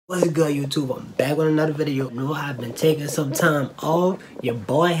What's good, YouTube? I'm back with another video. You know I've been taking some time off. Your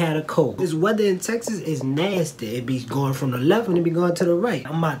boy had a cold. This weather in Texas is nasty. It be going from the left and it be going to the right.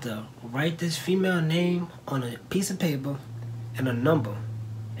 I'm about to write this female name on a piece of paper and a number.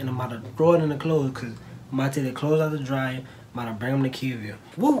 And I'm about to throw it in the clothes because I'm about to take the clothes out the dryer. I'm about to bring them to kee&rell.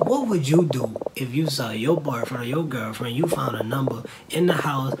 What would you do if you saw your boyfriend or your girlfriend, you found a number in the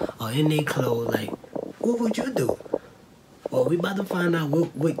house or in their clothes? Like, what would you do? Well, we about to find out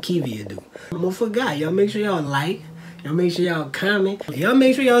what kee&rell do. I almost forgot. Y'all make sure y'all like. Y'all make sure y'all comment. Y'all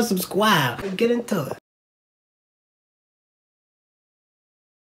make sure y'all subscribe. Let's get into it.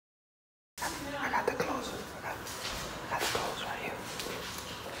 I got the clothes. I got the clothes right here.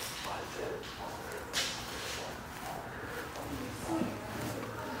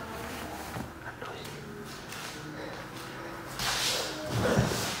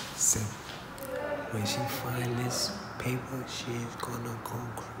 So, when she find this paper, she's gonna go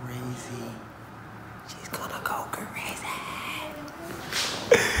crazy. She's gonna go crazy.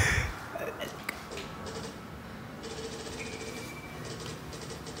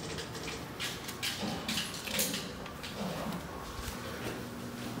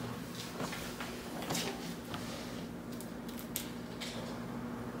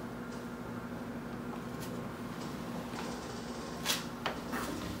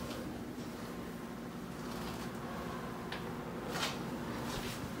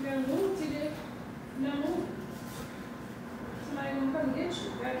 You gotta move, TJ. You gotta move. Somebody gonna come get you.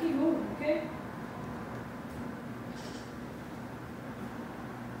 You gotta keep moving, okay?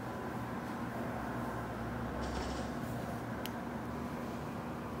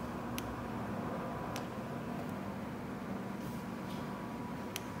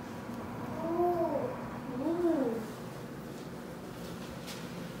 Move.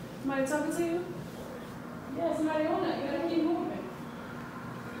 Somebody talking to you? Yeah, somebody on that. You gotta keep moving.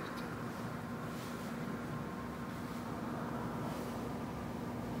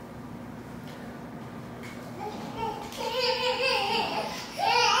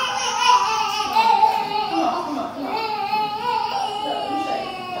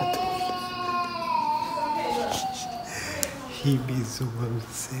 He be so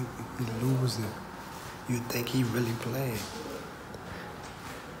upset with the loser. You think he really playing?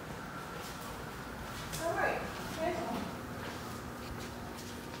 Alright.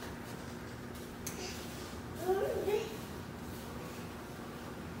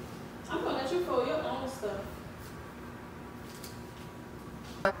 I'm gonna let you fold your own stuff.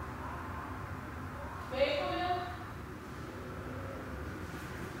 Babe, come here.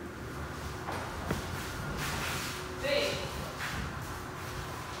 Babe.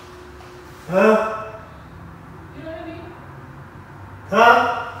 Huh? You know what I mean?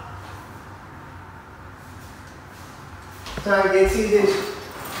 Huh? Trying to get TJ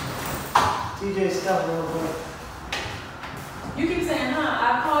stuff real quick. You keep saying, huh? I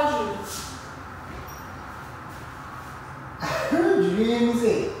called you. I heard you. You didn't even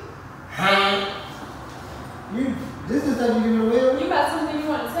say it. Huh? This is stuff you giving away with? You got something you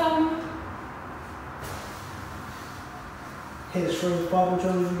want to tell me? His first Paw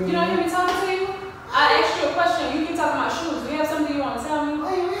Patrol you giving You don't away? hear me talking to you? I asked you a question. You keep talking about shoes. Do you have something you want to tell me?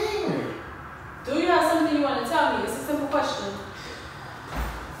 Why you angry? Do you have something you want to tell me? It's a simple question.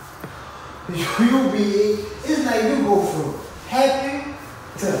 It's like you go from happy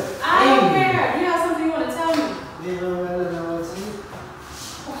to I don't angry. care. Do you have something you want to tell me? You know what I'm saying?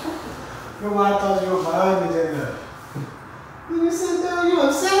 You know why I thought you were behind me just now? You sit down, you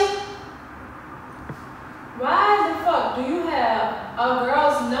upset? Why the fuck do you have a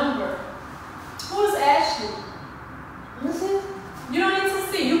girl's number? Who is Ashley? Listen. You don't need to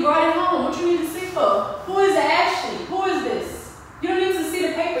see. You brought it home. What you need to see for? Who is Ashley? Who is this? You don't need to see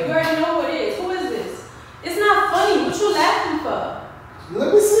the paper. You already know who it is. Who is this? It's not funny. What you laughing for?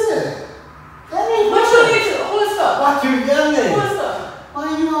 Let me see that. That ain't What you need to? Who is for? Why you yelling? Who is for? Why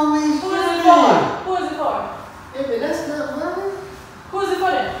you always Who is it yelling? for? Who is it for? Hey, but that's not funny. Who is it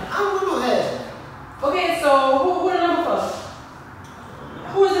for then? I'm gonna ask. Okay, so who the number for?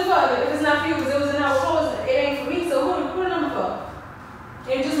 Who is it for? If it's not for you, because it was in our clothes, it ain't for me, so who the number for?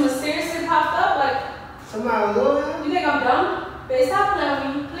 It just mysteriously popped up, like, Somebody lawyer? you think I'm dumb? Babe, stop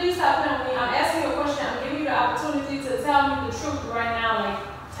playing with me. Please stop playing with me. I'm asking you a question. I'm giving you the opportunity to tell me the truth right now. Like,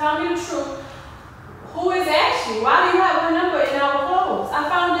 tell me the truth. Who is Ashley? Why do you have her number in our clothes? I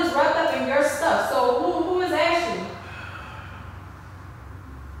found this wrapped up in your stuff, so who is Ashley?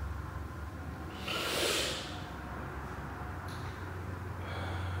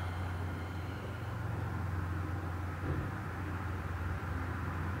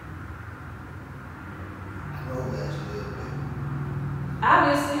 I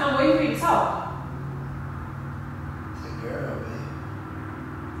obviously. I'm waiting for you to talk. It's a girl, man.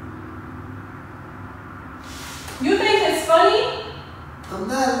 You think it's funny? I'm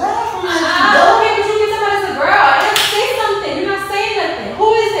not laughing at you. Okay, but you get somebody that's a girl. I didn't say something. You're not saying nothing. Who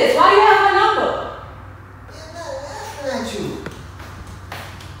is this? Why do you have her number? I'm not laughing at you.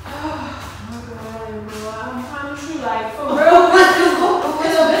 I promise you, like, for real, this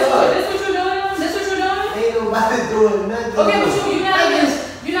what you're doing? This what you're doing? Ain't nobody doing nothing. Okay, but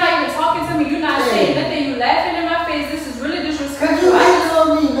you're not even talking to me. You're not saying nothing. You laughing in my face. This is really disrespectful. You hating on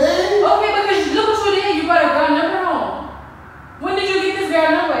me, man. Okay, because look what you did. You brought a girl number home. When did you get this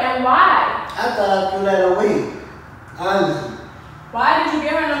girl number and why? I thought I threw that away. Honestly. Why did you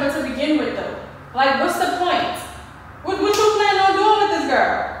get her number to begin with, though? Like, what's the point? What you plan on doing with this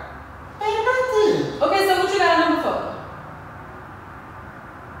girl? Ain't nothing. Okay, so what you got a number for?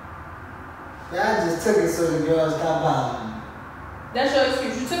 Yeah, I just took it so the girl stopped bothering me. That's your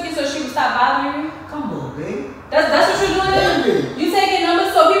excuse. You took it so she would stop bothering you? Come on, babe. That's what you're doing now? Baby. You taking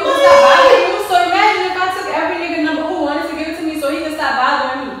numbers so people stop bothering you? So imagine if I took every nigga number who wanted to give it to me so he could stop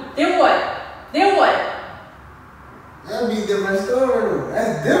bothering me. Then what? That'd be a different story, though.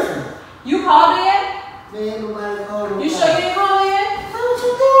 That's different. You called her yet? Man, ain't nobody called her. You sure you didn't call her yet? What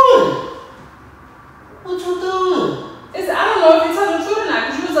you doing? What you doing? I don't know if you're telling the truth or not,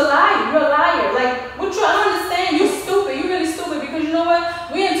 because you was a liar. You're a liar. Like, I don't understand. You stupid. You really stupid, because you know what?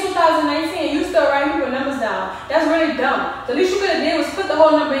 We in 2019 and you still writing people numbers down. That's really dumb. The least you could have did was put the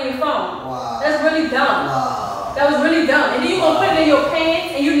whole number in your phone. Wow. That's really dumb. Wow. That was really dumb. And then you gonna put it in your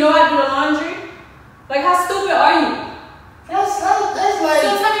pants and you know I do the laundry? Like, how stupid are you? That's like. So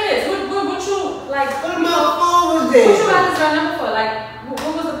tell me this. What you, like. What my phone was there? What you got this girl number for? Like,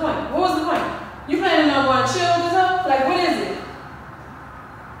 what was the point? What was the point? You planning on going chill with her? Like, what is it?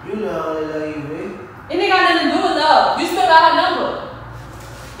 You know how they love you, babe. It ain't got nothing to do with love. You still got her number.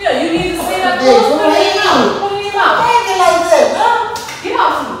 Yeah, you need to see that Hey, post. Put it in your mouth. Put it in your mouth. Acting like that, man. Get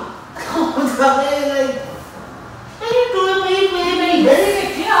off me. Come on, man. Like, how you doing, baby?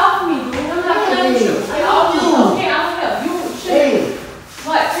 Get off me, dude. I'm not playing with you. Get off me. Okay, I don't know. You should. Hey.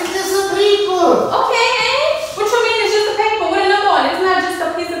 What? It's just a paper. Okay, man. What you mean it's just a paper with a number on it? It's not just a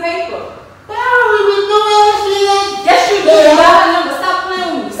piece of paper. But I don't even know actually like. Yes, you do. You got her number. Stop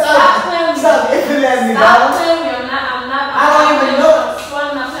playing with me. Stop playing with me. Stop ifing at me, Stop dog. playing with me. I'm not. I don't even know.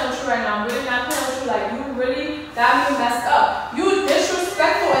 I'm not playing with you right now. I'm really not playing with you. Like, you really got me messed up. You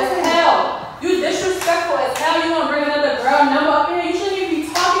disrespectful as hell. You disrespectful as hell. You want to bring another girl number up here? You shouldn't even be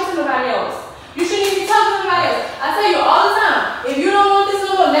talking to nobody else. You shouldn't even be talking to nobody else. I tell you all the time, if you don't want this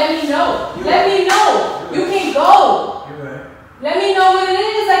number, let me know. Let me know. You can go. You're right. Let me know what it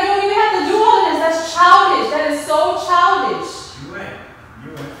is. Like, you don't even have to do all of this. That's childish. That is so childish. You're right.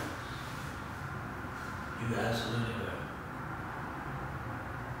 You're right. You're absolutely right.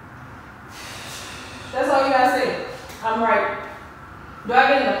 That's all you gotta say. I'm right. Do I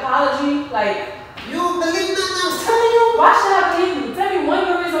get an apology? Like, You don't believe nothing I'm telling you? why should I believe you? Tell me one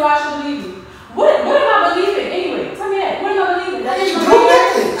good reason why I should believe you. What am I believing anyway? Tell me that. What am I believing? I didn't do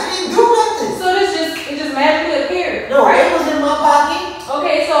nothing. I didn't do nothing. So it just magically appeared. No, right? it was in my pocket.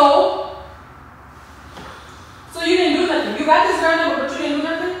 Okay, so you didn't do nothing. You got this girl number, but you didn't do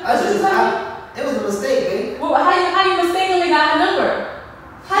nothing? It was a mistake, babe. Well, how you mistakenly got her number?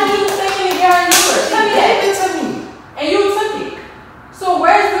 How you mistakenly get her number? Tell me that. Give it to me. And you took it. So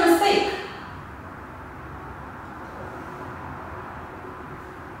where's the mistake?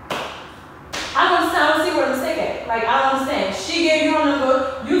 I don't see where the mistake at. Like, I don't understand. She gave you her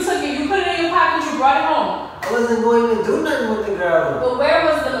number, you took it, you put it in your pocket, you brought it home. I wasn't going to do nothing with the girl. But where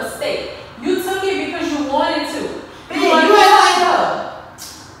was the mistake? You took it because you wanted to. Babe, You wanted you to act talk like to her.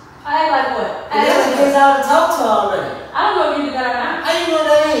 I act like what? I The act other like kids what? out to talk to her already. I don't know if you did that or not. How you know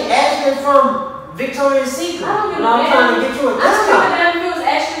that ain't Ashley from Victoria's Secret? I don't give And a I'm damn. trying to get you a I don't give a discount. damn if it was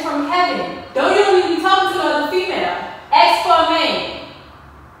Ashley from heaven. Don't need to be talking to another female. Ask for a man.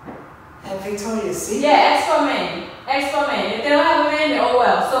 At Victoria's Secret? Yeah, ask for a man. Ask for a man. If they don't have a man, then oh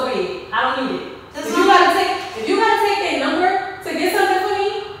well, so be it. I don't need it. That's If you gotta take their number to get something for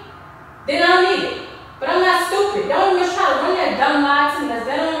me, then I don't need it. But I'm not stupid. Don't even try to run that dumb lie to me. That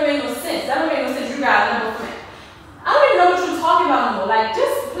don't even make no sense. That don't make no sense. You got a number for me. I don't even know what you're talking about no more. Like,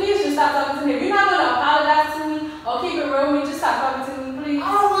 please just stop talking to me. If you're not gonna apologize to me or keep it real with me, just stop talking to me, please.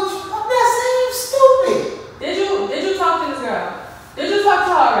 I'm not saying you stupid. Did you talk to this girl? Did you talk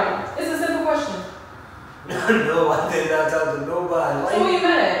to her already? It's a simple question. No, I did not talk to nobody. So where you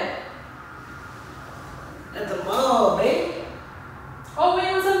met at? At the mall, babe. Oh, when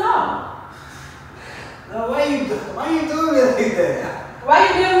you was in mall. No, why you doing me like that? Why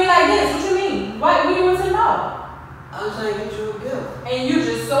you doing me like this? What you mean? Why when you was in mall? I was trying to get you a gift. And you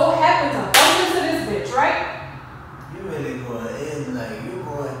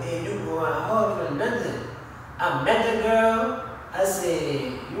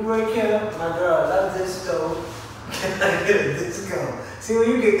store. Can I get a discount? See, when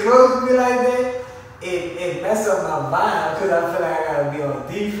you get close to me like that, it messes up my vibe because I feel like I gotta be on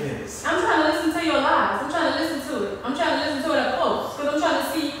defense. I'm trying to listen to your lies. I'm trying to listen to it. I'm trying to listen to it up close because I'm trying to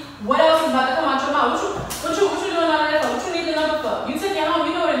see what else is about to come out your mouth. What you doing all that for? What you need the number for? You took it home.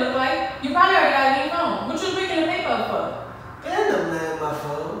 You know what it look like. You probably already got it in your phone. What you picking the paper up for? That don't matter my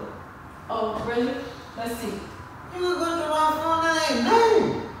phone. Oh, really? Let's see. You gonna go through my phone? That ain't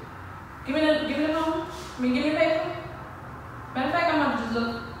nothing. Give me the phone. Give me the paper. Matter of fact, I'm gonna just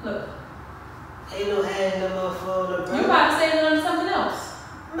look. Ain't no ad on my phone. You probably saved it under something else.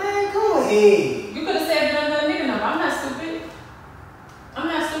 Man, go ahead. You could have saved it under a nigga number. I'm not stupid.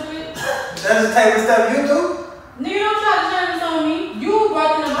 That's the type of stuff you do? Nigga, don't try to turn this on me. You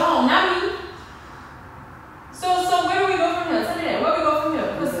brought the number home, not me. So where do we go from here? Tell me that. Where we go from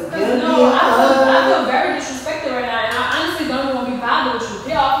here? Because no, I feel very disrespected right now, and I honestly don't even want to be bothered with you.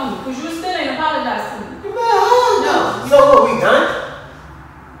 Get off me, because you still ain't apologized to me. No. So what, we done?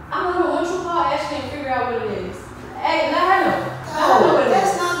 I don't know. Once you call Ashley and figure out what it is. Hey, let her know. No,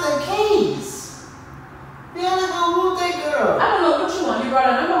 that's not the case. They're not gonna want that girl. I don't know what you want. You brought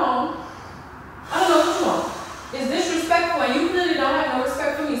her number home. I don't know what you want. It's disrespectful, and you clearly don't have no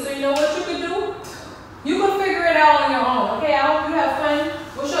respect for me. So you know what you could do? You can figure it out on your own. Okay, I hope you have fun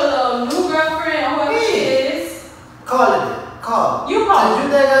with your little new girlfriend or whoever she is. Call it. Call. You call. You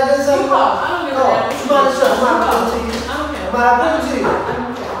think I did something? You call. I don't give a damn. I'm about to show. I'm about to you. I don't care. I'm about to you. I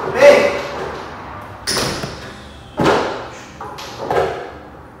don't care. Hey.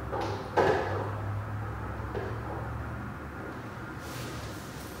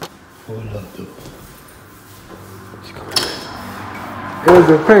 Hold up, dude. It was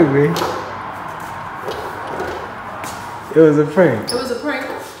a prank, man. It was a prank. It was a prank.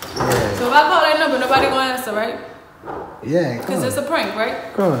 Yeah. So if I call that number, nobody gonna answer, right? Yeah. Because it's a prank,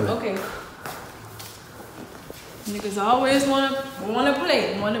 right? Come on. Okay. Niggas always wanna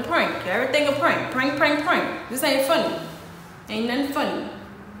play, wanna prank. Everything a prank. Prank. This ain't funny. Ain't nothing funny.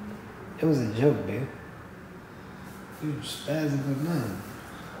 It was a joke, man. You spazzing for nothing.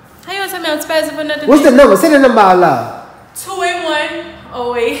 How you gonna tell me I'm spazzing for nothing? What's the number? Say the number out loud. 281.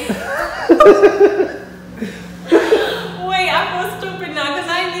 Oh wait. Wait, I feel stupid now because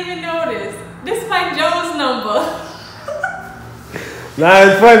I didn't even know this. This is Mike Jones' number. Nah,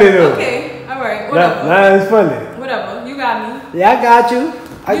 it's funny though. Okay, alright, whatever. Nah, it's funny. Whatever, you got me. Yeah, I got you.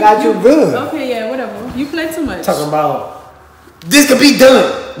 I got you good. Okay, yeah, whatever. You play too much. Talking about this could be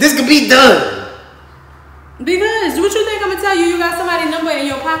done. This could be done. Because what you think I'm gonna tell you? You got somebody's number in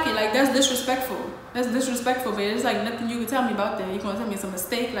your pocket. Like that's disrespectful. That's disrespectful, babe. It's like nothing you can tell me about that. You gonna tell me it's a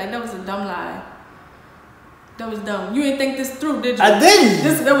mistake? Like that was a dumb lie. That was dumb. You didn't think this through, did you? I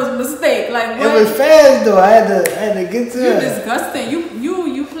didn't. That was a mistake. Like what? It was fast though. I had to get to it. You're disgusting.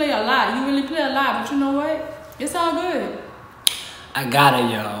 You play a lot. You really play a lot. But you know what? It's all good. I got it,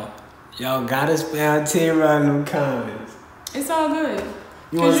 y'all. Y'all gotta spell kee&rell in them comments. It's all good.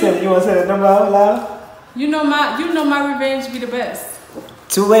 You wanna say the number out loud? You know my revenge be the best.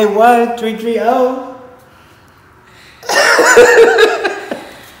 281-330.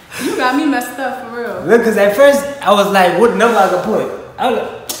 You got me messed up for real. Look, cause at first I was like, what number I could put? I was like,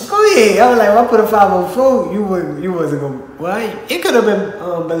 go ahead. I was like, if I put a 504, you wasn't gonna. Well, it could have been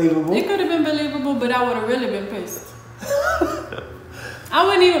believable. It could have been believable, but I would have really been pissed.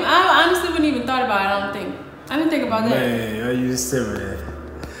 I honestly wouldn't even thought about it. I didn't think about that. Man, are you serious?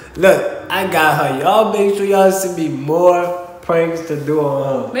 Look, I got her. Y'all make sure y'all send me more pranks to do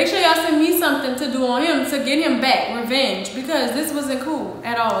on her. Make sure y'all send me something to do on him to get him back, revenge, because this wasn't cool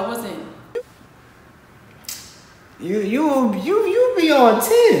at all. It wasn't. You be on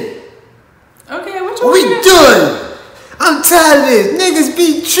 10. Okay, what you We want me to done. I'm tired of this. Niggas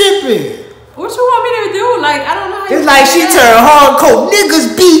be tripping. What you want me to do? Like, I don't know how It's like she turned hardcore.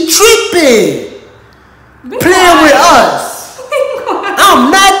 Niggas be tripping. Playing with us.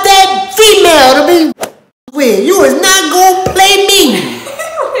 I'm not that female to be with. You is not gonna play me.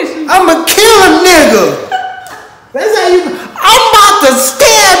 I'ma kill a nigga. That's how you. I'm about to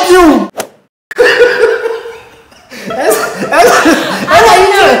stab you. that's how you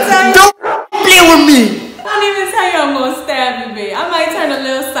do it. Don't play with me. I don't even tell you I'm gonna stab you, babe. I might turn a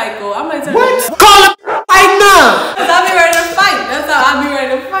little psycho. I might turn. What? Call it right now. Cause I'll be ready to fight. That's how I'll be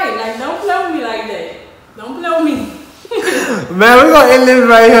ready to fight. Like, don't play with me like that. Don't play with me. Man, we're gonna end this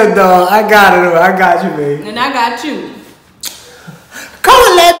right here, dog. I got it. I got you, babe. And I got you. Come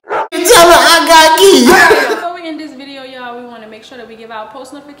on, let tell her I got key. Before we end this video, y'all, y'all. We want to make sure that we give our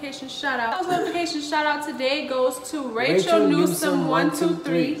post notification shout out. Post notification shout out today goes to Rachel Newsom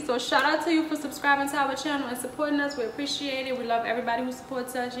 123. So shout out to you for subscribing to our channel and supporting us. We appreciate it. We love everybody who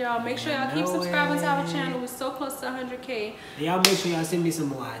supports us, y'all. Make sure y'all keep subscribing to our channel. We're so close to 100K. Y'all make sure y'all send me some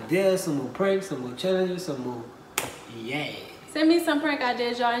more ideas, some more pranks, some more challenges, some more Send me some prank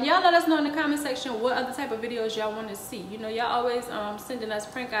ideas, y'all, and y'all let us know in the comment section what other type of videos y'all want to see. You know, y'all always sending us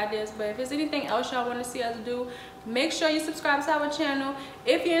prank ideas, but if there's anything else y'all want to see us do, make sure you subscribe to our channel.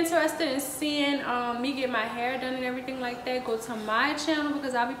 If you're interested in seeing me get my hair done and everything like that, go to my channel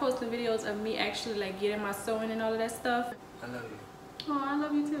because I'll be posting videos of me actually like getting my sewing and all of that stuff. I love you. Oh, I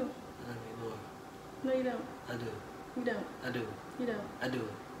love you too. I love you more. No, you don't. I do. You don't. I do. You don't. I do.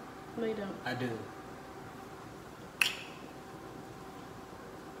 No, you don't. I do.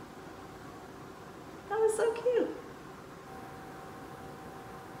 That was so cute.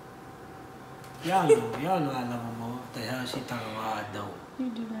 Y'all know I love her more. What the hell she talking about? I don't. You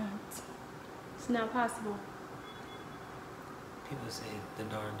do not. It's not possible. People say the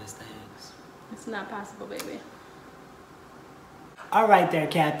darndest things. It's not possible, baby. All right there,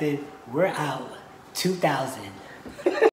 Captain. We're out. 2000.